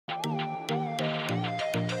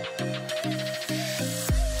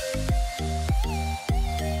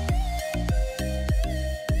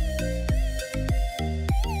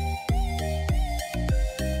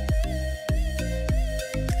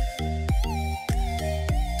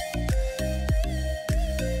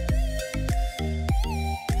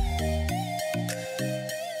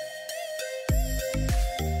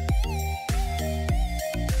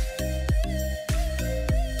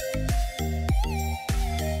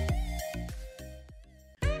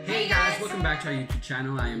guys, welcome back to our YouTube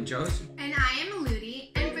channel. I am Jose. And I am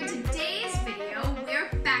Ludi. And for today's video, we're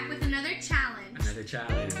back with another challenge. Another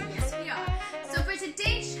challenge. Yes, we are. So for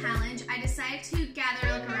today's challenge, I decided to gather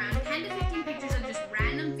like around 10 to 15 pictures of just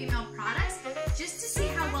random female products just to see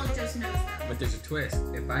how well Jose knows them. But there's a twist.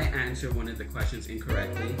 If I answer one of the questions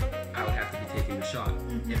incorrectly, I would have to be taking the shot.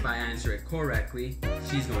 If I answer it correctly,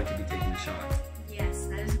 she's going to be taking the shot. Yes,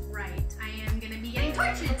 that is right. I am going to be getting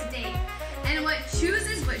tortured today. And what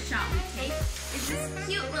chooses what shot we take is this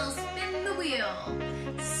cute little spin the wheel.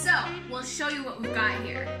 So, we'll show you what we've got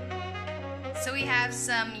here. So we have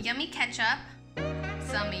some yummy ketchup,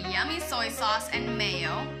 some yummy soy sauce and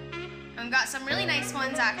mayo. And we've got some really nice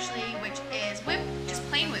ones actually, which is just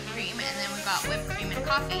plain whipped cream, and then we've got whipped cream and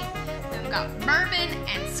coffee. Then we've got bourbon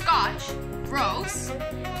and scotch, gross.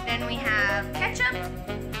 Then we have ketchup,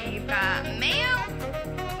 we've got mayo,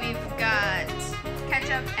 we've got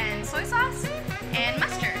ketchup and soy sauce, and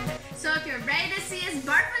mustard. So if you're ready to see us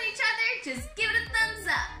barf on each other, just give it a thumbs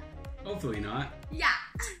up. Hopefully not. Yeah.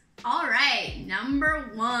 All right,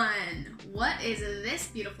 number one. What is this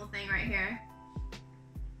beautiful thing right here?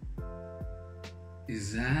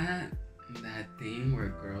 Is that thing where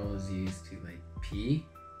girls used to like pee?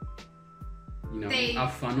 You know, a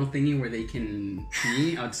funnel thingy where they can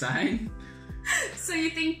pee outside? So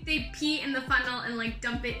you think they pee in the funnel and like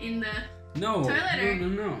dump it in the toilet?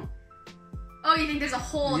 No. Oh, you think there's a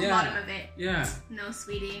hole at the bottom of it? Yeah. No,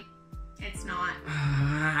 sweetie. It's not.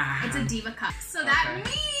 It's a diva cup. So that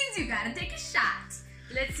means you gotta take a shot.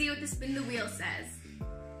 Let's see what the spin the wheel says.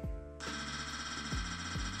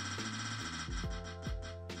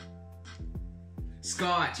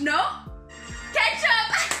 Scotch. No.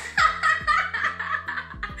 Ketchup.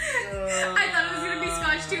 I thought it was gonna be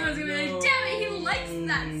scotch too. I was gonna be like, damn it, he likes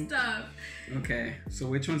that stuff. Okay, so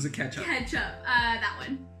which one's the ketchup? Ketchup. That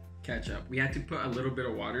one. Ketchup. We had to put a little bit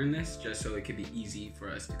of water in this just so it could be easy for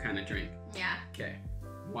us to kind of drink. Yeah. Okay.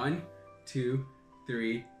 1, 2,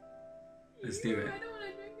 3. Let's do it. I don't want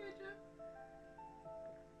to drink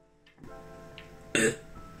ketchup.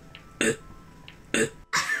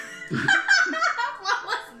 What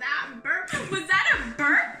was that? Burp? Was that a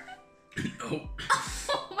burp? No.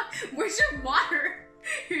 Where's your water?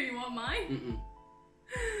 Here, you want mine?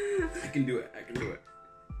 I can do it.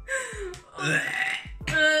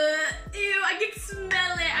 Ew, I can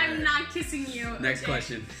smell it. I'm not kissing you. Next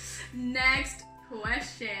question. Next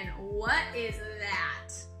question. What is that?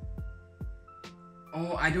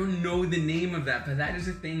 Oh, I don't know the name of that, but that is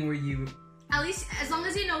a thing where you... At least, as long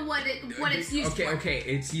as you know what it's used for. Okay.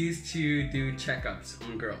 It's used to do checkups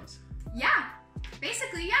on girls. Yeah.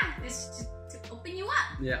 Basically, yeah. It's just to open you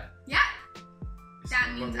up. Yeah. Yeah.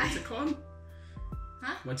 That means what's it called?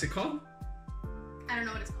 Huh? What's it called? I don't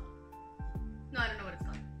know what it's called. No, I don't know what it's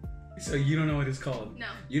called. So you don't know what it's called? No.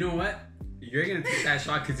 You know what? You're gonna take that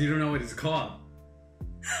shot because you don't know what it's called.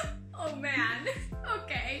 Oh man.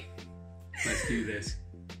 Okay. Let's do this.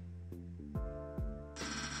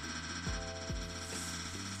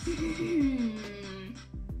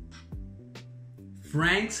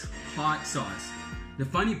 Frank's hot sauce. The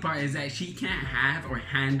funny part is that she can't have or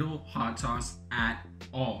handle hot sauce at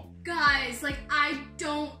all. Guys, like I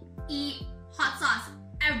don't eat hot sauce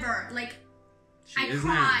ever. Like I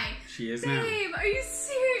cry. Now. She is now. Babe, are you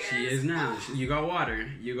serious? She is now. You got water.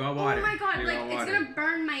 You got water. Oh my god, it's gonna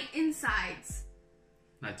burn my insides.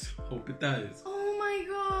 Let's hope it does. Oh my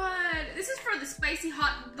god. This is for the spicy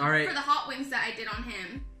hot for the hot wings that I did on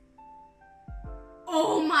him.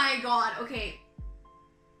 Oh my god. Okay.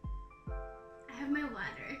 I have my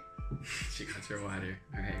water. She got her water.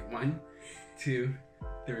 Alright, 1, 2,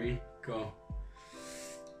 3, go.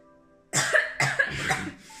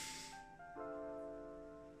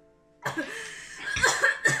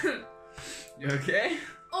 You okay?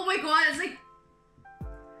 Oh my god, it's like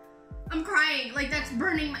I'm crying. Like that's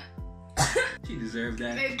burning my She deserved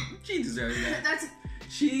that. Babe. She deserved that.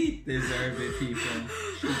 She deserved it, people.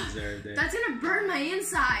 She deserved it. That's gonna burn my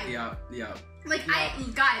inside. Yep. Like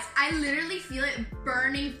I literally feel it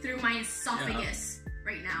burning through my esophagus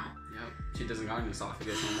right now. Yep. She doesn't got an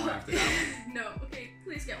esophagus no more after that one. No. Okay,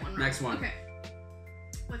 please get one. Next one. Okay.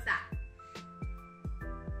 What's that?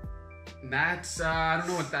 That's I don't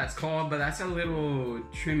know what that's called, but that's a little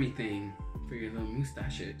trimmy thing for your little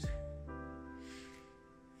mustaches.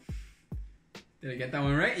 Did I get that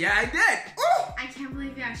one right? Yeah, I did! Ooh! I can't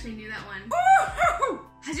believe you actually knew that one. Ooh!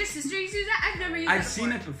 Has your sister used that? I've never used that before. I've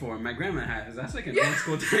seen it before. My grandma has. That's like an old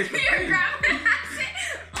school type of thing. Your grandma has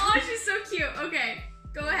it? Oh, she's so cute. Okay,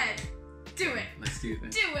 go ahead. Do it. Let's do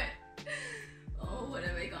this. Do it. Oh, what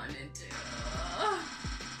have I gone into?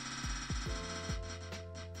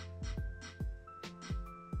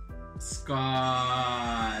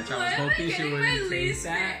 scotch. I was hoping she wouldn't taste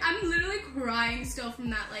that. I'm literally crying still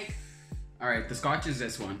from that, like. Alright, the scotch is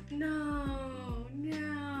this one. No,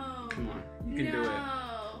 no. Come on, you can do it.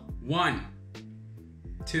 1,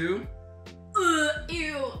 2.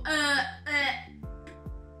 Ew,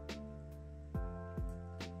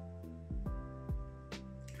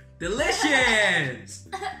 Delicious!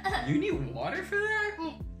 You need water for that?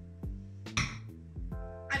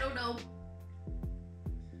 I don't know.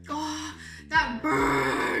 Oh, that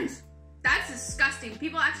burns. That's disgusting.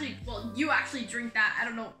 People actually, well, you actually drink that. I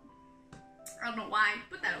don't know why.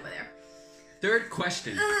 Put that over there. Third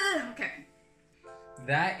question. Okay.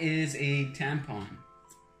 That is a tampon.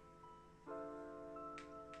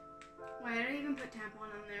 Why did I even put tampon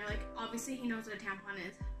on there? Like, obviously he knows what a tampon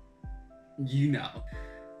is. You know.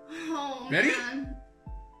 Oh, ready? Man.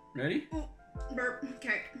 Ready? Oh, burp.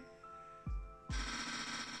 Okay.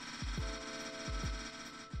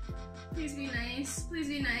 Please be nice. Please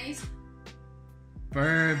be nice.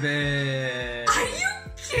 Bourbon. Are you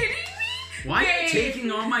kidding me? Why are you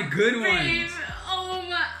taking all my good ones? Oh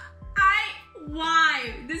my.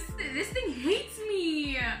 Why? This thing hates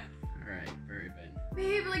me. Alright, bourbon.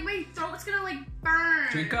 Babe, like my throat's gonna like burn.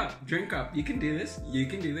 Drink up. Drink up. You can do this. You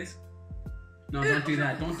can do this. No, don't do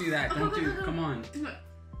that. Don't do that. Don't do. Come on.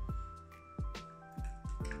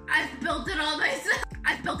 I've built it all myself.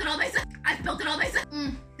 I've built it all myself. I've built it all myself.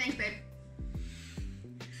 Thanks, babe.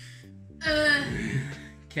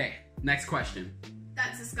 Okay, next question.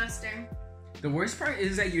 That's disgusting. The worst part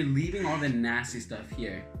is that you're leaving all the nasty stuff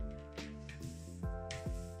here.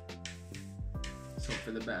 So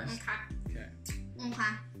for the best. Okay. Okay.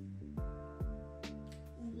 Okay.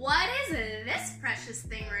 What is this precious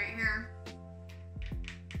thing right here?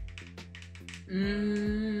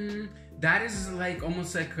 That is like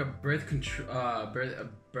almost like a birth control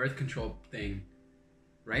thing,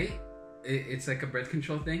 right? It's like a birth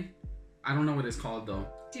control thing. I don't know what it's called though.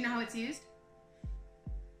 Do you know how it's used?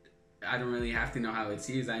 I don't really have to know how it's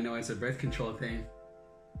used. I know it's a birth control thing.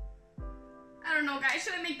 I don't know, guys.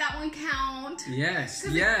 Should I make that one count? Yes,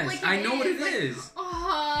 yes. Like I know what it is.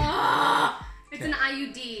 Oh, it's an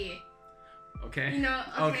IUD. Okay. You know.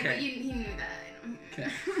 Okay. But he knew that. Okay.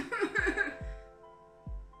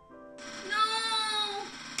 No.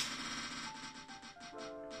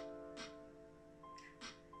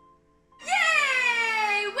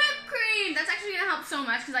 Yay! Whipped cream. That's actually gonna help so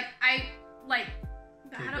much because like I like.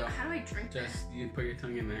 How do I drink this? Just you put your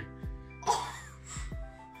tongue in there. Oh.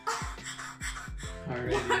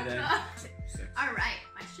 Alrighty then. All right.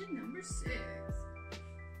 Question number 6.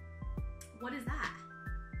 What is that?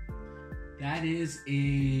 That is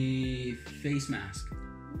a face mask.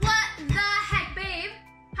 What the heck, babe?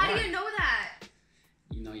 How do you know that?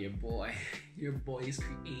 You know your boy. Your boy is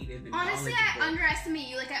creative and honestly, I underestimate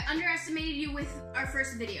you. Like I underestimated you with our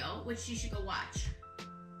first video, which you should go watch.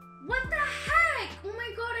 What the heck? Oh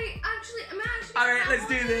my god, I'm actually. Alright, let's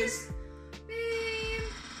do this. Babe.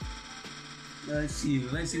 Let's see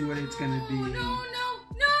what it's gonna be. No.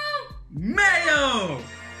 Mayo!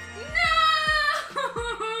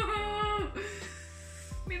 No!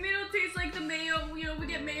 Maybe it'll taste like the mayo, you know, we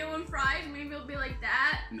get mayo and fries. Maybe it'll be like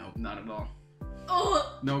that. No, not at all.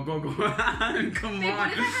 Oh! No, go on. Come Babe, on.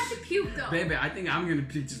 what if I have to puke though? Baby, I think I'm gonna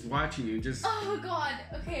puke just watching you. Just. Oh god,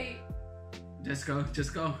 okay. Just go.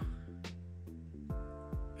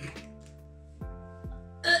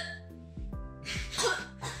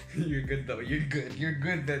 You're good though. You're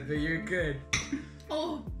good, baby. You're good.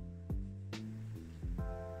 Oh.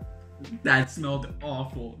 That smelled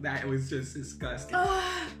awful. That was just disgusting.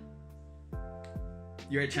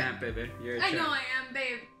 You're a champ, baby. You're a champ. I know I am,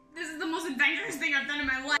 babe. This is the most adventurous thing I've done in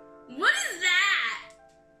my life. What is that?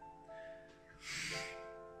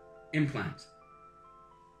 Implants.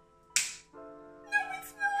 No,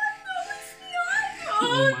 it's not.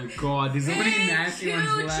 Oh my god, there's so many nasty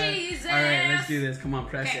ones left. Jesus. Alright, let's do this. Come on,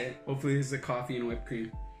 press it. Hopefully this is a coffee and whipped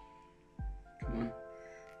cream. Come on.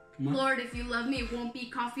 Lord, if you love me, it won't be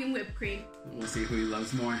coffee and whipped cream. We'll see who he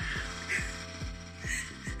loves more.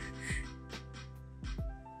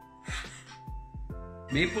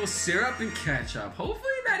 Maple syrup and ketchup.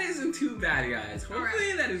 Hopefully that isn't too bad, guys.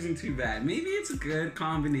 Hopefully that isn't too bad. Maybe it's a good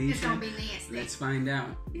combination. Just don't be nasty. Let's find out.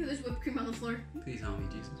 Ew, there's whipped cream on the floor. Please help me,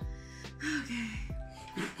 Jesus. Okay.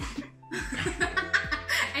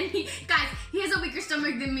 And he has a weaker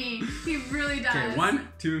stomach than me. He really does. Okay, 1,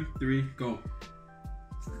 2, 3, go.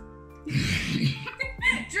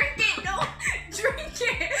 Drink it, no, drink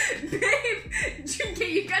it, babe, drink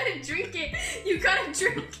it. You gotta drink it. You gotta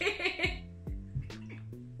drink it.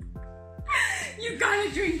 You gotta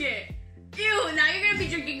drink it. Ew, now you're gonna be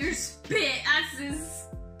drinking your spit. That's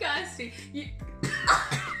disgusting.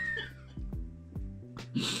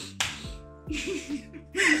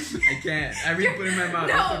 I can't. I already put it in my mouth.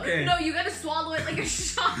 No, It's okay. no, you gotta swallow it like a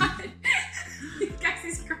shot. Guys,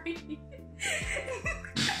 he's crying.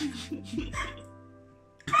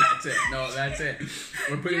 That's it. No, that's it.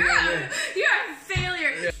 We're putting it in. You're a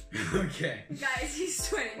failure. Yeah. Okay. Guys, he's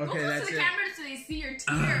sweating. Okay, Go close that's to the it. camera so they see your tears.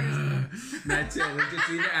 That's it. Let's just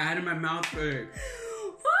leave it. I had it in my mouth for.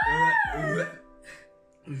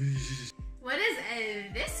 What is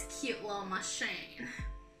this cute little machine?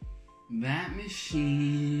 That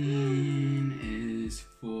machine is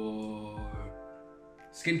for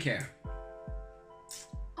skincare.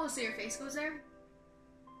 Oh, so your face goes there?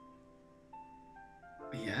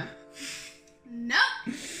 Yeah. Nope.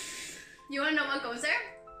 You wanna know what goes there?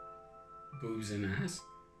 Boobs and ass.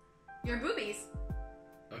 Your boobies.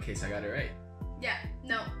 Okay, so I got it right. Yeah.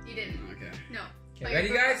 No, you didn't. Okay. No. Okay, ready,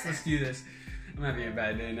 guys? Let's do this. I'm having a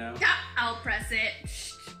bad day now. I'll press it.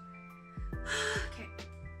 Okay.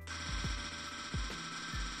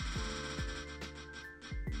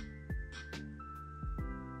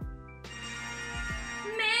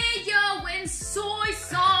 Mayo and soy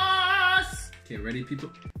sauce. Okay, ready, people?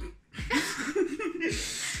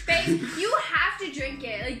 Babe, you have to drink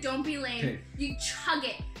it. Like, don't be lame. Okay. You chug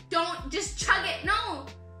it. Don't just chug it. No.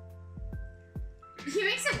 He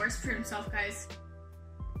makes it worse for himself, guys.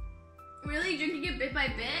 Really? Drinking it bit by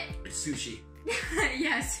bit? It's sushi.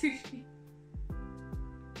 Yeah, sushi.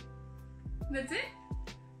 That's it?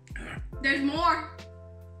 There's more.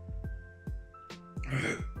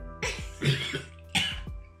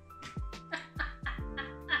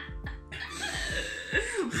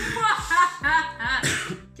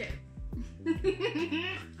 Okay.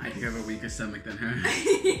 I think I have a weaker stomach than her.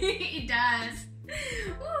 He does.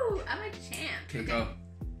 Ooh, I'm a champ. Okay, go.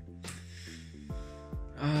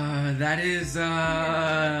 That is, you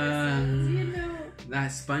know. that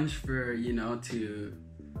sponge for, you know, to...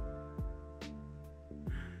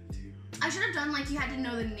 I should have done like you had to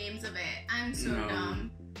know the names of it. I'm so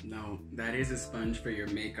dumb. No, that is a sponge for your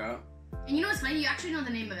makeup. And you know what's funny? You actually know the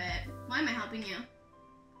name of it. Why am I helping you?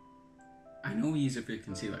 I know we use it for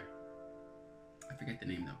concealer. I forget the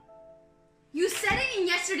name though. You said it in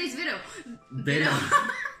yesterday's video. Video.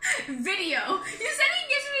 Video. You said it in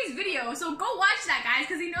yesterday's video, so go watch that, guys,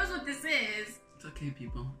 because he knows what this is. It's okay,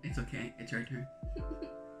 people. It's okay. It's your turn.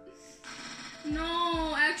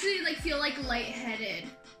 No, I actually like feel like lightheaded.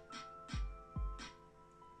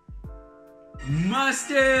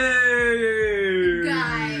 Mustard!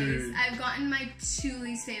 Guys, I've gotten my two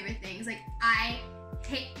least favorite things. Like, I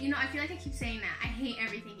hate, you know, I feel like I keep saying that. I hate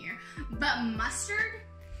everything here. But mustard,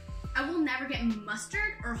 I will never get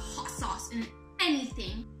mustard or hot sauce in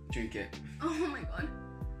anything. Drink it. Oh my god.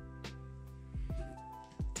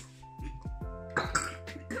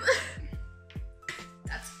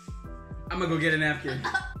 I'm gonna go get a napkin.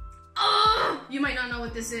 Oh, you might not know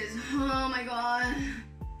what this is. Oh my god.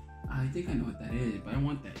 I think I know what that is, but I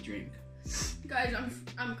want that drink. Guys, I'm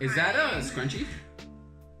crying. Is that a scrunchie?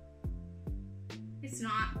 It's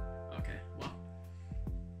not. Okay, well.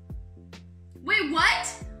 Wait,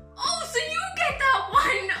 what? Oh, so you get that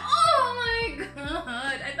one. Oh my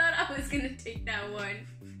god. I thought I was gonna take that one.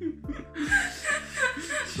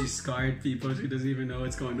 She's scarred, people. She doesn't even know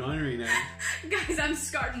what's going on right now. Guys, I'm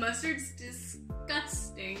scarred. Mustard's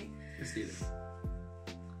disgusting. Let's do this.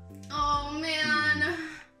 Oh man.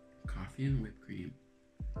 Coffee and whipped cream.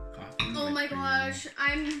 Coffee and Oh my whipped cream. gosh.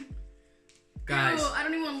 Guys, Ew, I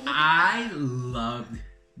don't even want to look I at loved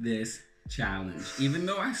this challenge. Even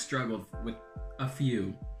though I struggled with a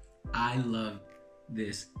few, I loved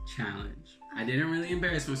this challenge. I didn't really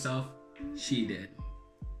embarrass myself. She did.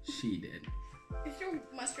 She did. that. Is there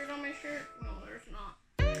mustard on my shirt? No, there's not.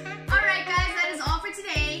 Alright guys, that is all for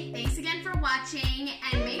today. Thanks again for watching,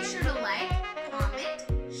 and make sure to like, comment,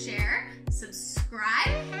 share, subscribe,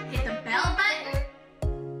 hit the bell button.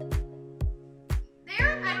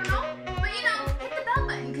 There, I don't know. But you know, hit the bell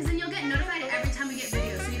button, because then you'll get notified every time we get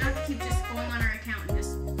videos, so you don't have to keep just going on our account and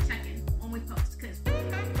just checking when we post, because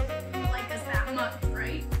you like us that much,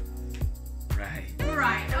 right? Right.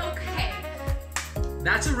 Right, okay.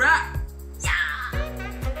 That's a wrap.